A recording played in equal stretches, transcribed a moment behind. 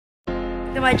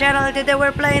to my channel. Today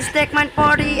we're playing Stickman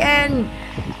Party, and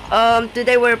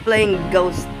today we're playing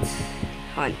Ghost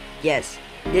Hunt. Yes,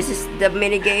 this is the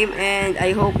mini game, and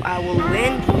I hope I will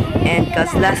win. And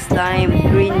cause last time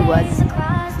green was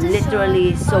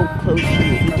literally so close to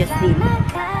me, we just need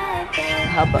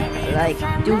like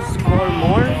 2 score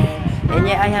more. And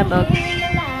yeah, I have a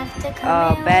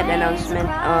bad announcement.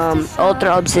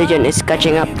 Ultra Obsidian is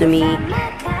catching up to me.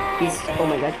 He's, oh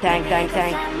my god, tank.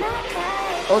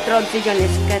 Ultra Obsidian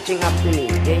is catching up to me.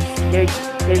 They're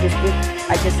just good.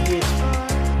 I just need,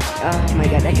 oh my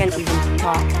god, I can't even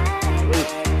talk. Wait,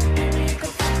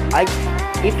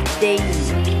 if they,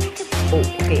 oh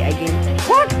okay, I didn't,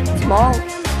 what? Small?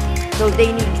 So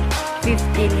they need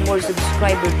 15 more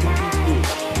subscribers to beat me.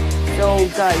 So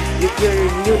guys, if you're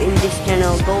new in this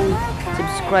channel, go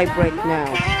subscribe right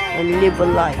now and leave a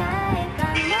like,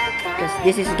 because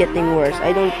this is getting worse.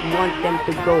 I don't want them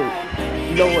to go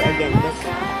lower again, because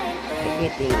they're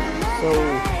getting so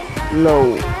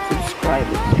low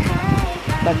subscribers.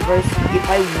 But first, if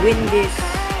I win this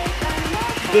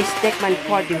Stickman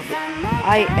Party,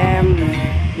 I am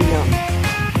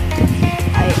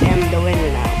the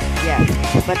winner now. Yeah,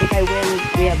 but if I win,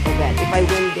 we have to bet. If I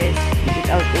win this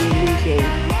without any losing,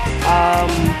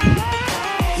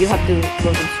 you have to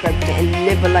go subscribe to me and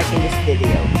leave a like in this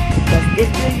video, because this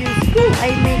video is cool.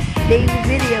 I make daily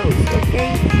videos.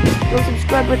 Okay, go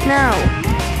subscribe right now.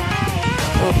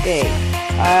 Okay,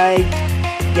 I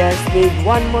just need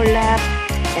one more lap,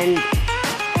 and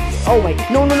oh my,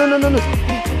 no,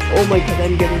 oh my god,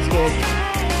 I'm getting scared.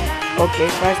 Okay,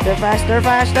 faster,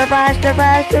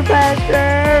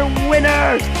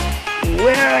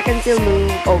 winner, I can still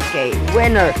move. Okay,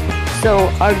 winner. So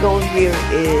our goal here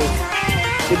is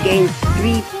to gain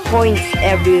 3 points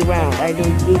every round. I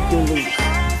don't need to lose.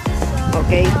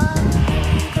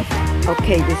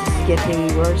 Okay, this is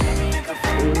getting worse,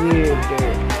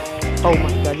 weirder. Oh my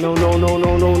god,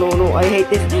 no, I hate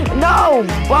this. No,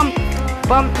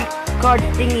 bumpy card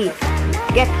thingy.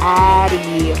 Get out of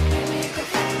here.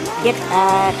 Get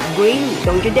out. Green,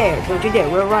 don't you dare.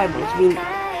 We're rivals.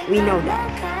 We know that.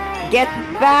 Get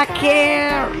back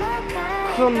here.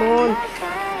 Come on.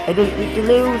 I don't need to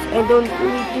lose.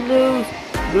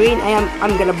 Green,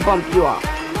 I'm gonna bump you up.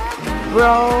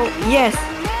 Bro, yes.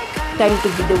 Time to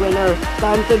be the winner.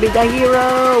 Time to be the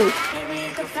hero.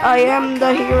 I am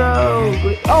the hero.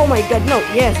 Oh my god, no.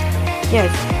 Yes.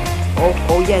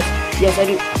 Oh yes, I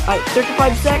do.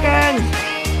 35 seconds.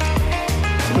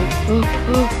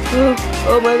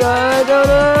 Oh my god, no.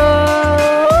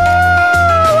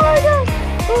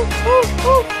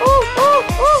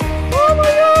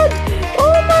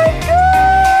 Oh my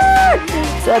god.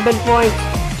 7 points.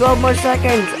 12 more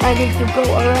seconds. I need to go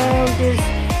around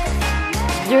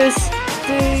this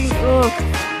thing.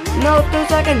 No, 2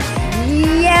 seconds.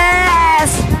 Yes.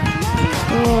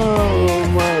 Oh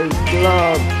my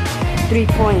god. 3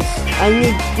 points. I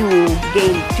need to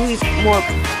gain 3 more.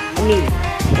 I mean,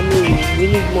 we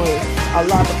need more. A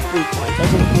lot of 3 points. I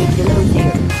don't need to lose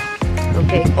here.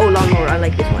 Okay. Oh, lawnmower. I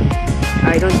like this one.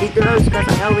 I don't need to lose because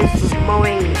I'm always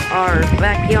mowing our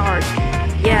backyard.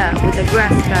 Yeah, with a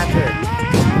grass cutter.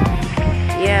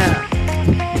 Yeah.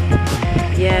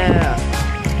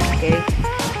 Okay.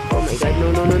 Oh my god.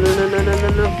 No.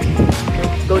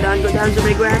 Go down to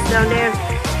the grass down there.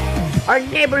 Our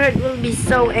neighborhood will be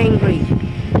so angry.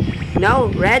 No,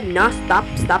 red, no,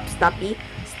 stop.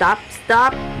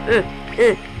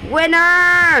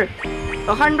 Winner!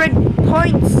 100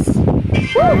 points!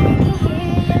 Woo!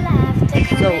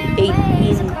 So,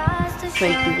 18,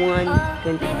 21,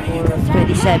 24,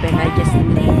 27, I just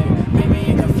need,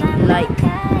 like,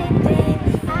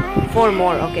 4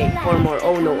 more, okay, 4 more,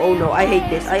 oh no, I hate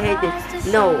this,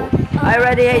 no, I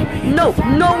already hate, no,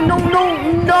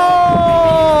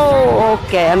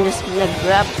 okay, I'm just gonna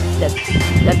grab that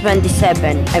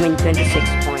 26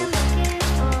 points.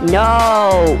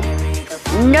 No,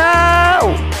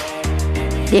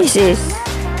 this is,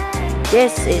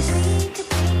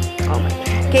 oh my god,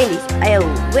 candies, I'll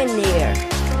win here.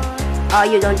 Oh,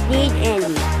 you don't need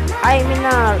any. I'm in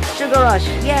a sugar rush,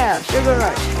 yeah, sugar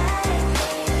rush,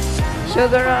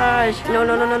 no,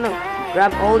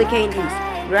 grab all the candies,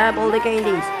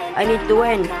 I need to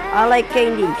win, I like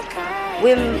candies,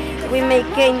 we make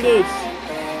candies,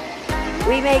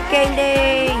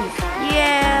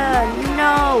 yeah,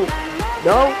 no,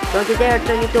 don't you dare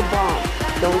turn into bomb,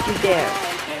 don't you dare.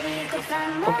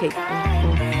 Okay,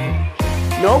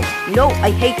 no,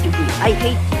 I hate you, I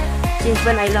hate you, since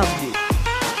when I love you.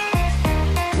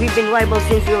 We've been rivals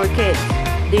since we were kids,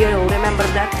 do you remember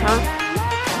that, huh?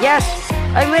 Yes,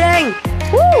 I'm winning,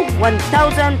 woo,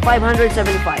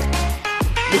 1,575,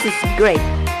 this is great.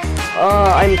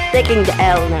 I'm taking the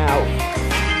L now.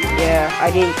 Yeah, I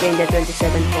didn't gain the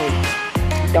 27 points.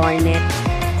 Darn it.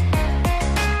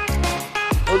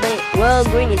 Well,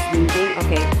 green is losing.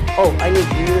 Okay. Oh, I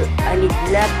need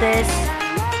lettuce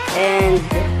and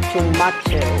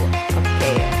tomato.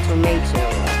 Okay, tomato.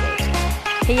 Okay.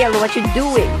 Hey, yellow, what you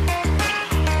doing?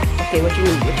 Okay, what you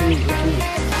need?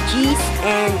 Cheese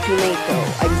and tomato.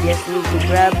 I just need to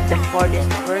grab the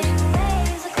farthest first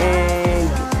and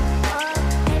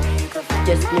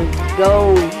just need to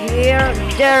go here.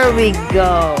 There we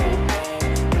go.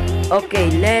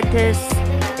 Okay, lettuce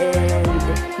and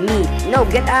meat. No,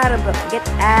 get out of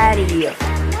here.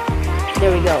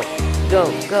 There we go.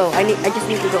 Go. I just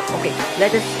need to go. Okay,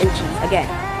 lettuce and cheese again.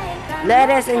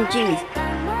 Lettuce and cheese.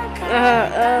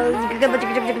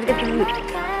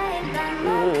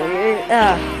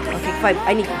 Okay, 5.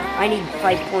 I need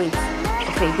 5 points.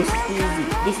 Okay, this is easy.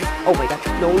 This is. Oh my god.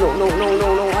 No.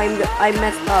 I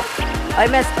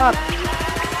messed up.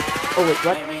 Oh wait,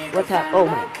 what? What happened? Oh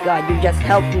my god, you just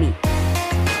helped me.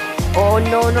 Oh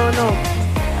no.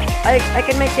 I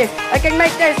can make this.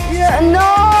 Yeah, no!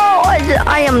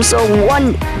 I am so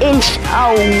 1 inch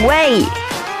away.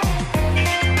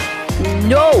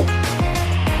 No.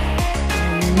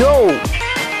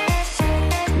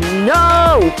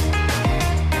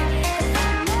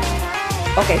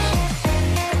 Okay.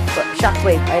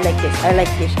 Shockwave. I like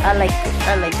this.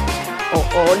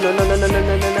 Oh no.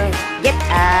 Get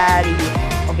out of here.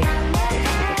 Okay.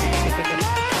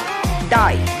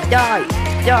 Die.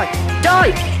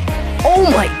 Oh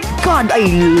my god, I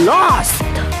lost.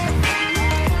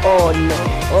 Oh no.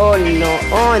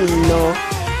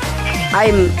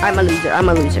 I'm a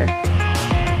loser.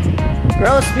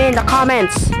 Roast me in the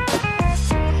comments.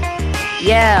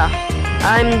 Yeah,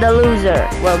 I'm the loser.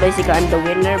 Well, basically I'm the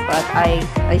winner, but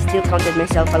I still counted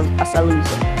myself as a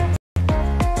loser.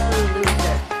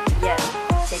 Loser. Yes,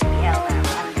 take the L now.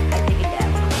 I take it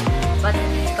down. But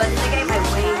in the game I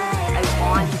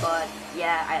won, but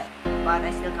yeah, but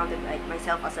I still counted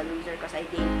myself as a loser because I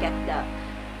didn't get the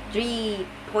 3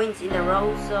 points in a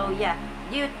row. So yeah,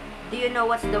 do you know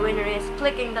what the winner is?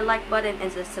 Clicking the like button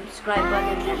and the subscribe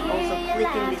button, and also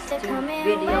clicking these 2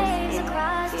 videos in here.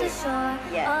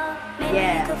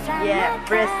 Yeah,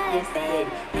 press this thing.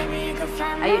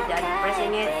 Are you done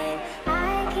pressing it?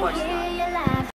 Of course not.